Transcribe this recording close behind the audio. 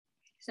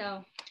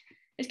So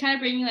it's kind of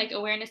bringing like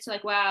awareness to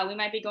like, wow, we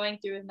might be going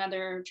through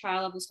another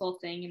trial of this whole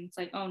thing. And it's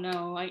like, oh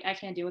no, I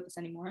can't deal with this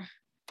anymore.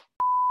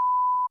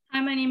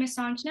 Hi, my name is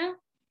Sanjna.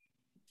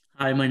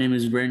 Hi, my name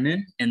is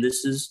Brandon, and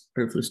this is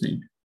Earth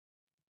Listening.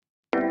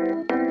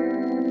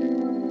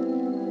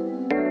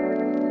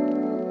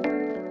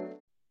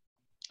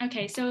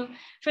 Okay, so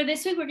for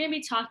this week, we're going to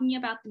be talking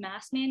about the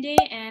mask mandate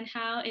and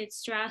how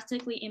it's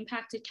drastically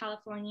impacted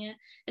California,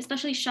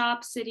 especially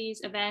shops, cities,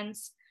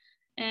 events,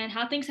 and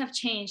how things have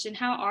changed and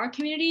how our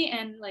community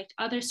and like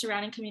other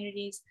surrounding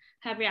communities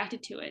have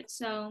reacted to it.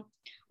 So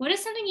what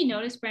is something you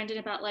noticed, Brandon,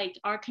 about like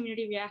our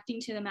community reacting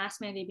to the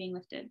mask mandate being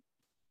lifted?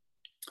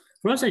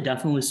 For us, I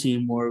definitely see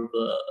more of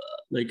a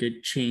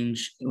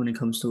change when it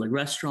comes to like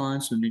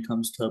restaurants, when it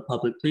comes to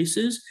public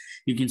places.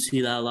 You can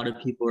see that a lot of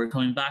people are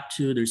coming back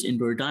to. There's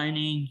indoor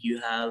dining. You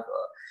have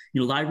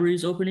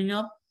libraries opening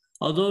up.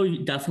 Although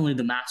definitely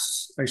the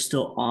masks are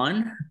still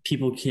on,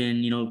 people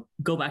can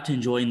go back to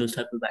enjoying those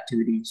type of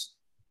activities.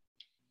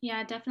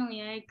 Yeah,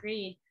 definitely, I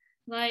agree.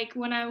 Like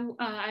when I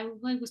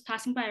like was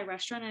passing by a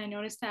restaurant and I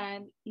noticed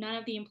that none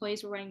of the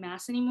employees were wearing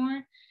masks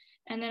anymore.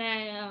 And then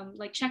I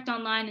like checked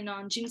online, and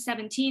on June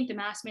 17th, the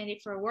mask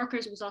mandate for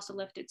workers was also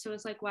lifted. So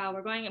it's like, wow,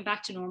 we're going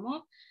back to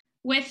normal.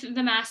 With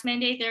the mask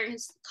mandate, there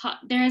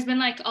has been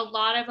like a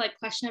lot of like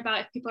question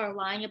about if people are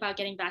lying about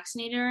getting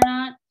vaccinated or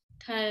not.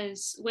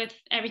 Because with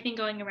everything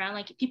going around,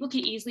 like people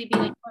could easily be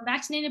like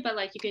unvaccinated, but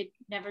like you could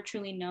never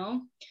truly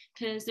know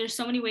because there's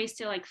so many ways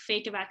to like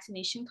fake a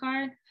vaccination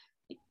card.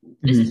 Like,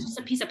 this is Mhm. just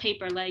a piece of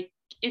paper. Like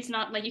it's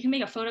not like you can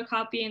make a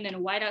photocopy and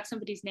then white out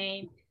somebody's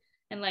name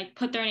and like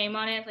put their name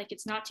on it. Like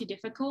it's not too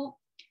difficult.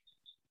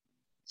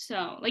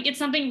 So like it's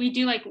something we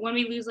do like when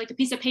we lose like a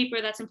piece of paper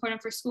that's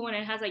important for school and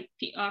it has like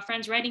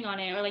friends writing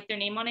on it or like their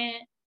name on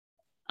it.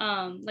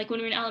 Like when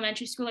we were in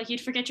elementary school, like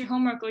you'd forget your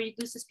homework or you'd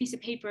lose this piece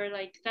of paper.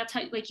 Like that's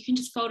how like you can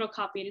just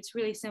photocopy it. It's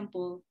really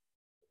simple.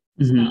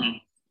 So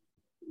Mhm.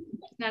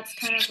 that's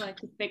kind of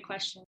like a big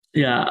question.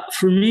 Yeah,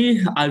 for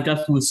me, I've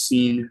definitely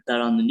seen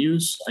that on the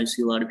news. I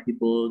see a lot of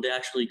people, they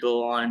actually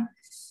go on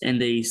and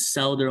they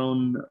sell their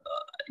own,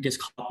 I guess,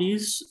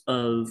 copies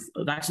of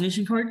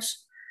vaccination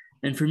cards.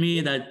 And for me,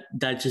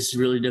 that's just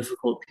really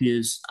difficult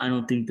because I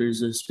don't think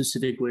there's a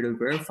specific way to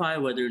verify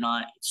whether or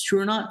not it's true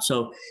or not.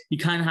 So you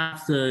kind of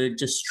have to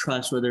just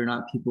trust whether or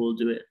not people will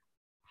do it.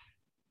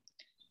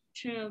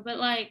 True, but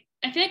like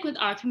I feel like with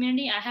our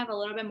community, I have a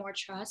little bit more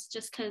trust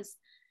just because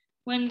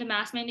when the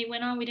mask mandate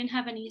went on, we didn't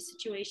have any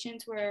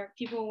situations where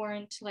people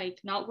weren't like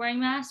not wearing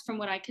masks from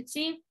what I could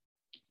see.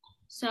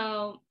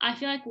 So I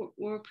feel like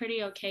we're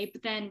pretty okay.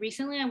 But then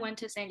recently I went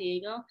to San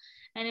Diego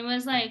and it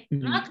was like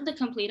Mhm. not the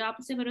complete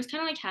opposite, but it was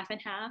kind of like half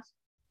and half.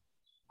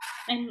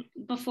 And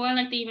before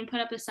like they even put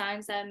up the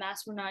signs that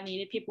masks were not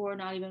needed, people were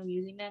not even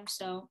using them.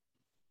 So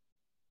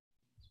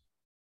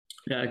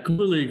Yeah, I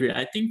completely agree.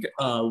 I think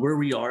where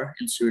we are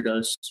in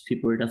Cerritos,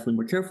 people are definitely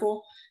more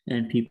careful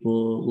and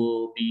people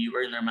will be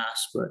wearing their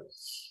masks. But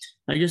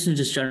I guess in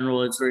just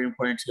general, it's very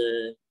important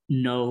to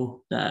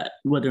know that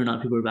whether or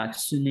not people are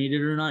vaccinated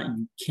or not,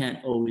 you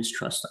can't always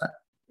trust that.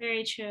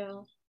 very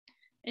true.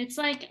 It's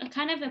like a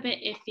kind of a bit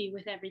iffy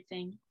with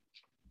everything.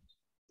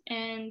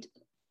 And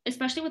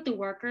especially with the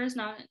workers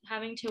not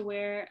having to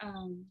wear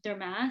their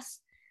masks,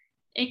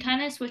 it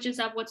kind of switches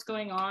up what's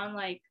going on.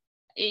 Like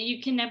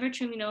you can never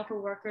truly know if a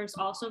worker is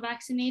also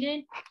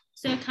vaccinated.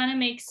 So it kind of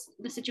makes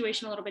the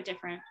situation a little bit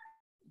different.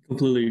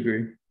 Completely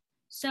agree.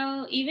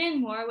 So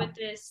even more with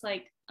this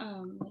like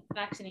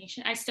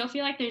vaccination, I still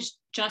feel like there's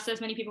just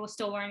as many people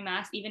still wearing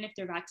masks even if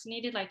they're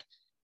vaccinated. Like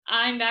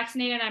I'm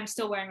vaccinated and I'm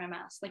still wearing my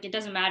mask. Like it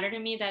doesn't matter to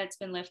me that it's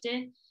been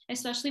lifted,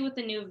 especially with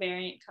the new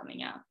variant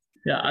coming out.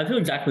 Yeah, I feel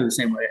exactly the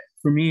same way.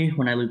 For me,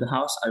 when I leave the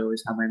house, I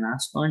always have my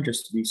mask on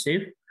just to be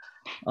safe.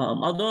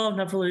 Although I've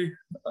never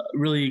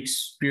really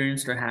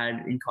experienced or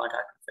had in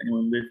contact with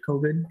anyone with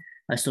COVID,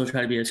 I still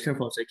try to be as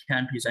careful as I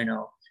can because I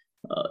know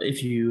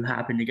if you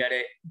happen to get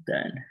it,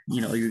 then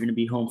you're going to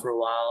be home for a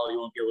while. You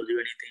won't be able to do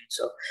anything.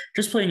 So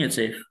just playing it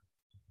safe.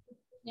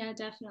 Yeah,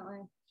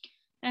 definitely.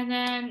 And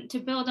then to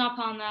build up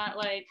on that,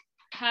 like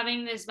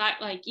having this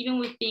like even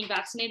with being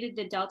vaccinated,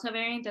 the Delta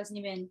variant doesn't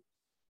even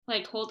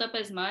like hold up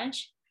as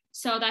much.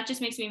 So that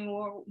just makes me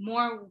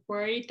more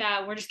worried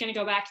that we're just gonna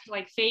go back to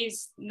like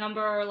phase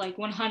number like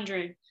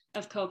 100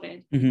 of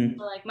COVID. So, Hmm.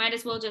 like might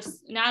as well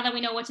just now that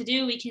we know what to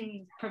do, we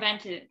can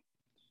prevent it.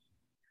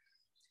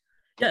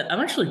 Yeah, I'm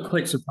actually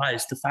quite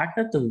surprised. The fact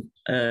that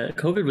the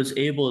COVID was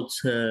able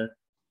to,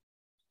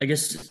 I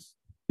guess,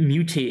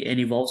 mutate and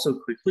evolve so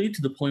quickly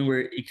to the point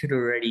where it could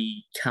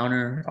already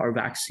counter our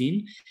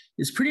vaccine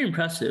is pretty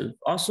impressive.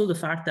 Also, the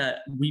fact that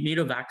we made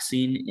a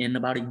vaccine in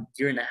about a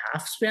year and a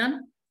half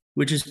span,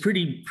 which is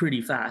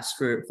pretty fast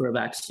for a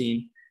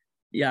vaccine.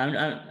 Yeah,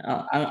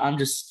 I'm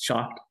just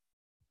shocked.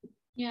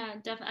 Yeah,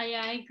 definitely.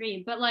 Yeah, I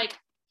agree. But like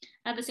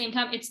at the same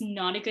time, it's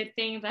not a good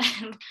thing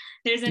that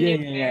there's a Yeah,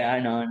 new yeah, yeah. variant. I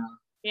know.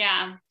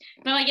 Yeah,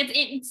 but like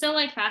it's so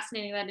like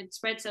fascinating that it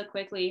spread so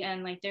quickly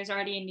and like there's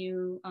already a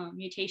new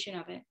mutation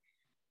of it.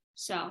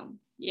 So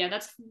yeah,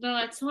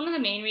 that's one of the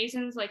main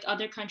reasons like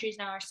other countries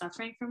now are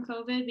suffering from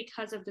COVID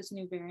because of this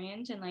new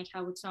variant and like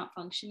how it's not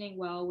functioning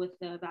well with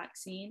the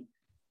vaccine.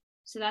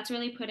 So that's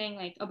really putting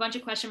like a bunch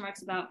of question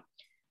marks about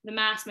the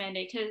mask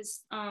mandate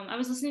because I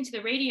was listening to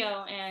the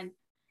radio and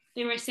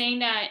they were saying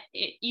that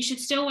you should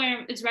still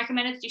wear, it's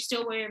recommended that you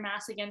still wear your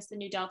mask against the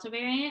new Delta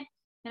variant.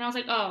 And I was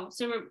like, oh,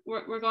 so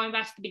we're going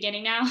back to the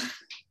beginning now.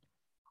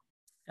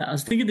 Yeah, I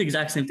was thinking the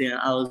exact same thing.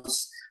 I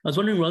was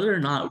wondering whether or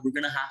not we're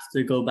gonna have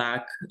to go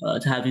back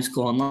to having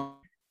school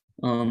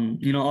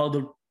online. All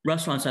the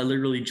restaurants that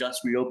literally just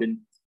reopened.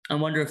 I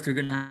wonder if they're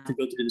gonna have to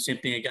go through the same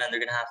thing again. They're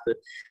gonna have to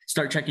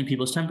start checking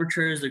people's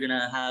temperatures. They're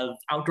gonna have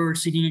outdoor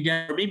seating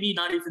again, or maybe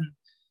not even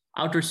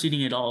outdoor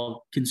seating at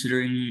all,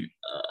 considering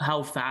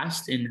how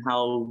fast and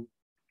how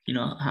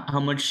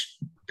much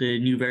the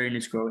new variant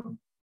is growing.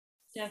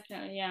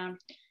 Definitely, yeah.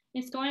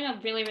 It's going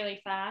up really, really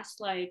fast.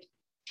 Like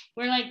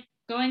we're like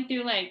going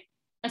through like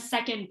a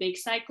second big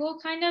cycle,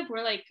 kind of.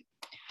 We're like,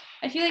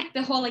 I feel like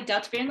the whole like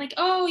Delta variant, like,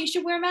 oh, you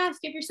should wear a mask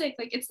if you're sick.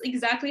 Like it's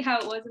exactly how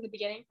it was in the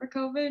beginning for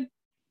COVID.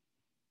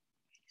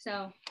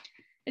 So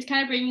it's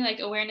kind of bringing like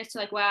awareness to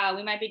like, wow,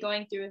 we might be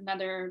going through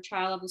another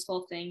trial of this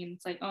whole thing. And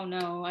it's like, oh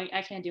no,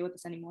 I can't deal with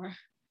this anymore.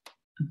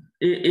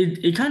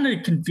 It kind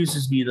of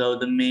confuses me though,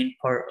 the main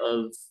part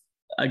of,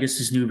 I guess,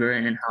 this new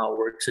variant and how it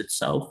works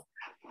itself.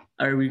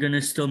 Are we going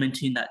to still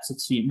maintain that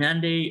 6 feet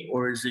mandate,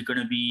 or is it going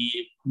to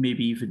be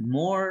maybe even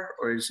more,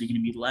 or is it going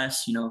to be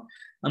less?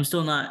 I'm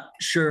still not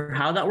sure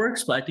how that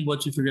works, but I think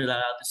once we figure that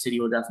out, the city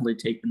will definitely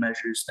take the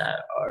measures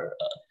that are,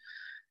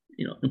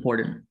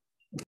 important.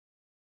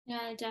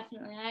 Yeah,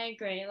 definitely. I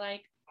agree.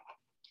 Like,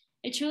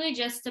 it truly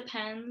just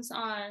depends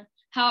on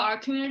how our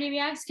community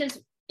reacts. Because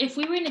if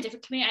we were in a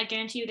different community, I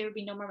guarantee you there would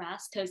be no more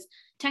masks. Because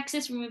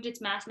Texas removed its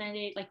mask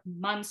mandate like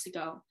months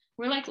ago.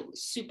 We're like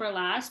super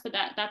last, but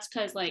that's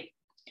because like,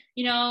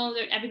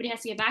 everybody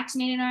has to get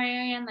vaccinated in our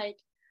area, and like,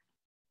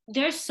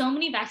 there's so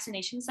many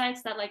vaccination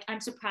sites that like I'm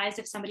surprised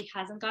if somebody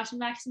hasn't gotten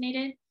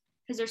vaccinated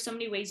because there's so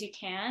many ways you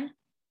can,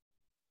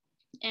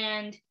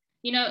 and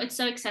it's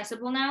so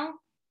accessible now.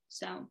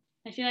 So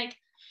I feel like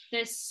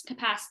this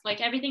capacity,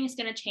 like everything is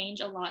going to change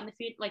a lot in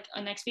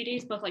the next few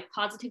days, both like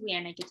positively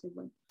and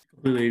negatively.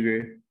 Completely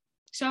agree.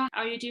 So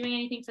are you doing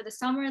anything for the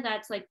summer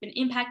that's like been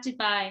impacted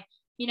by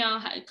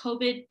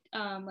COVID,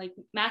 like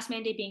mask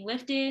mandate being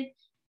lifted?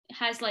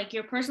 Has like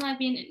your personal life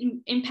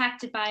been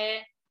impacted by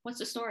it? What's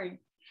the story?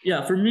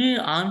 Yeah, for me,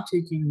 I'm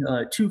taking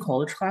 2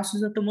 college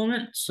classes at the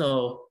moment.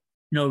 So,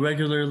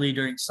 regularly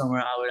during summer,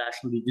 I would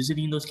actually be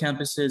visiting those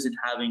campuses and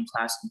having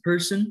class in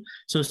person.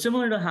 So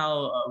similar to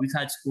how we've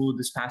had school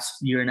this past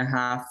year and a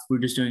half, we're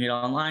just doing it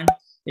online.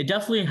 It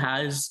definitely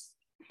has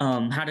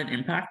had an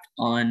impact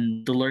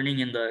on the learning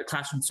in the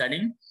classroom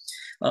setting.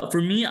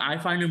 For me, I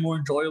find it more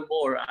enjoyable,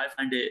 or I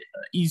find it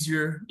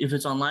easier if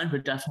it's online,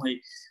 but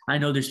definitely I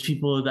know there's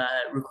people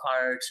that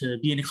require to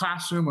be in a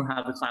classroom or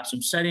have a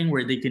classroom setting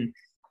where they can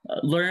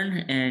learn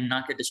and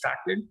not get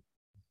distracted.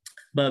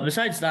 But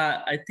besides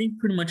that, I think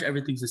pretty much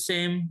everything's the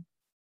same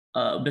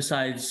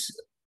besides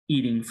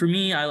eating. For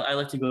me, I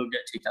like to go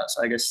get takeout,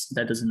 so I guess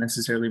that doesn't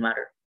necessarily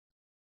matter.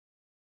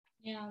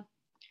 Yeah.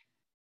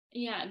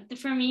 Yeah,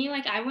 for me,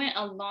 like I went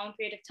a long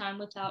period of time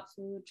without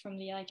food from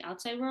the like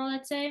outside world,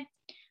 I'd say.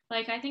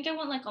 Like I think I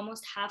went like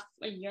almost half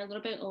a year, a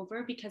little bit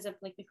over because of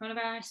like the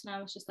coronavirus, and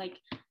I was just like,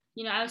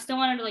 I still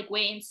wanted to like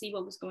wait and see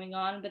what was going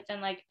on, but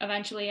then like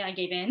eventually I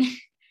gave in.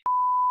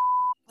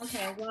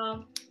 Okay,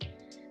 well,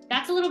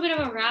 that's a little bit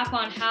of a wrap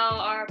on how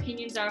our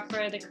opinions are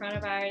for the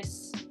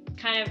coronavirus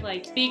kind of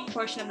like big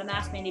portion of the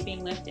mask mandate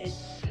being lifted.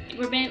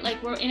 We're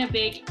in a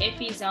big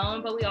iffy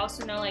zone, but we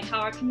also know like how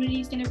our community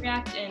is going to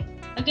react and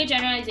a good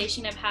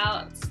generalization of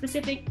how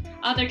specific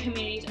other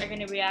communities are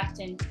going to react,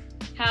 and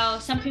how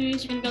some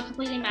communities are going to go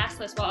completely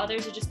maskless while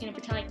others are just going to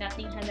pretend like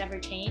nothing has ever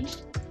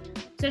changed.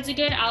 So it's a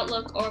good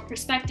outlook or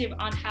perspective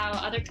on how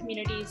other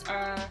communities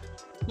are,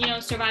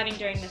 surviving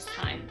during this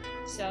time.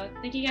 So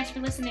thank you guys for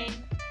listening.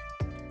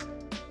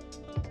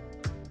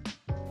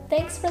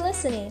 Thanks for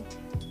listening.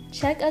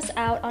 Check us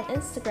out on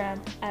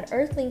Instagram at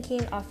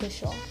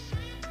EarthLinkingOfficial.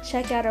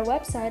 Check out our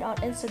website on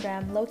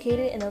Instagram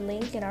located in the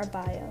link in our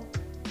bio.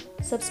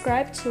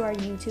 Subscribe to our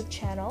YouTube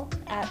channel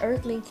at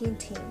EarthLinking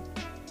Team.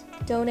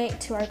 Donate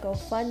to our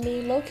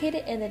GoFundMe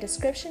located in the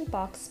description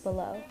box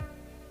below.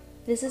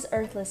 This is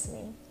Earth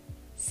Listening.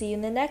 See you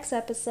in the next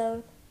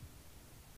episode.